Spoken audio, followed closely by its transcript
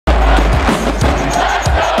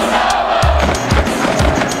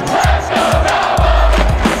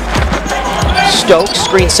Stokes,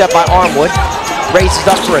 screen set by Armwood. Raises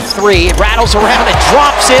up for a three, rattles around and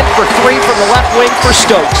drops in for three from the left wing for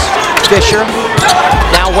Stokes. Fisher,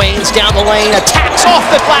 now Wayns down the lane, attacks off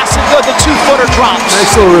the glass and good, the two-footer drops.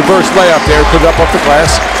 Nice little reverse layup there, put it up off the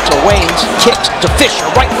glass. So Wayns kicks to Fisher,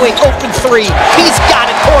 right wing, open three. He's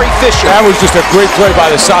got it, Corey Fisher. That was just a great play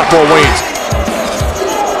by the sophomore Wayns.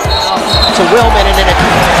 To Willman and then a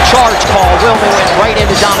charge call. Willman went right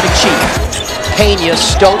into Dominic Cheek. Pena,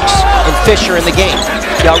 Stokes, and Fisher in the game.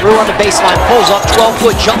 Yaru on the baseline, pulls up,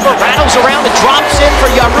 12-foot jumper, rattles around and drops in for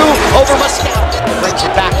Yaru over Muscala. Brings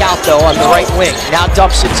it back out though on the right wing. Now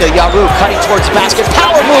dumps it to Yaru, cutting towards the basket.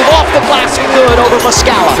 Power move off the glass and good over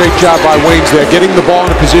Muscala. Great job by Wayns there, getting the ball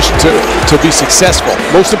in a position to be successful.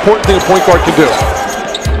 Most important thing a point guard can do.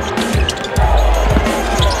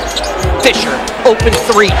 Fisher, open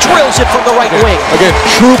three, drills it from the right wing. Again,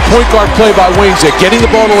 true point guard play by Wayns there, getting the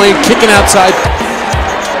ball in the lane, kicking outside.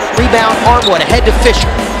 Rebound, Armwood, ahead to Fisher.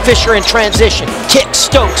 Fisher in transition, kick,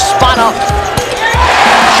 Stokes, spot up.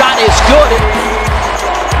 Shot is good.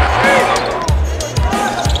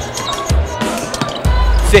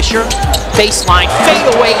 Fisher, baseline,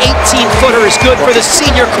 fadeaway, 18-footer is good for the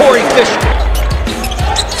senior Corey Fisher.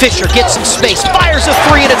 Fisher gets some space, fires a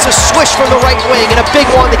three, and it's a swish from the right wing, and a big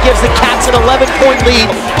one that gives the Cats an 11-point lead.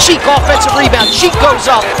 Cheek offensive rebound, Cheek goes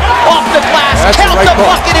up, off the glass, count the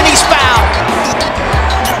bucket, and he's fouled.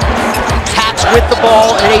 Cats with the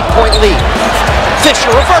ball and an 8-point lead. Fisher,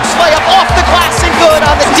 reverse layup, off the glass and good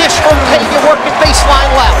on the dish from Pavilion, working baseline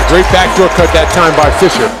left. Great backdoor cut that time by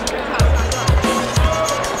Fisher.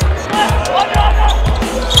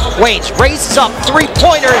 Wayns raises up,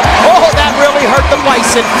 three-pointer. Oh, that really hurt the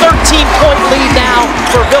Bison. 13-point lead now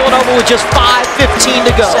for Villanova with just 5:15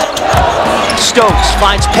 to go. Stokes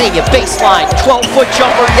finds Pena, baseline, 12-foot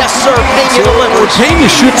jumper. Yes, sir, Pena delivers. Pena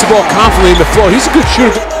shoots the ball confidently in the flow. He's a good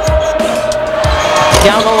shooter.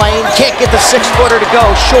 Down the lane, can't get the 6-footer to go.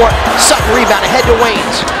 Short, Sutton rebound, ahead to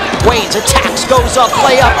Wayns. Wayns attacks, goes up,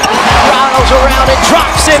 layup, rattles around and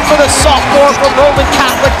drops in for the sophomore from Roman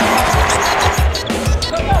Catholic.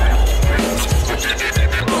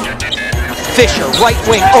 Fisher, right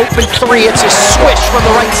wing, open three. It's a swish from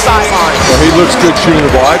the right sideline. Well, he looks good shooting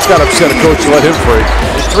the ball. That's got to upset a coach to let him free.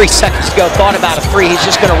 3 seconds ago, thought about a three. He's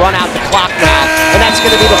just going to run out the clock now, and that's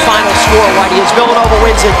going to be the final score, Whitey, as Villanova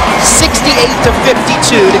wins it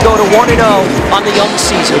 68-52 to go to 1-0 on the young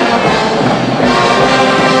season.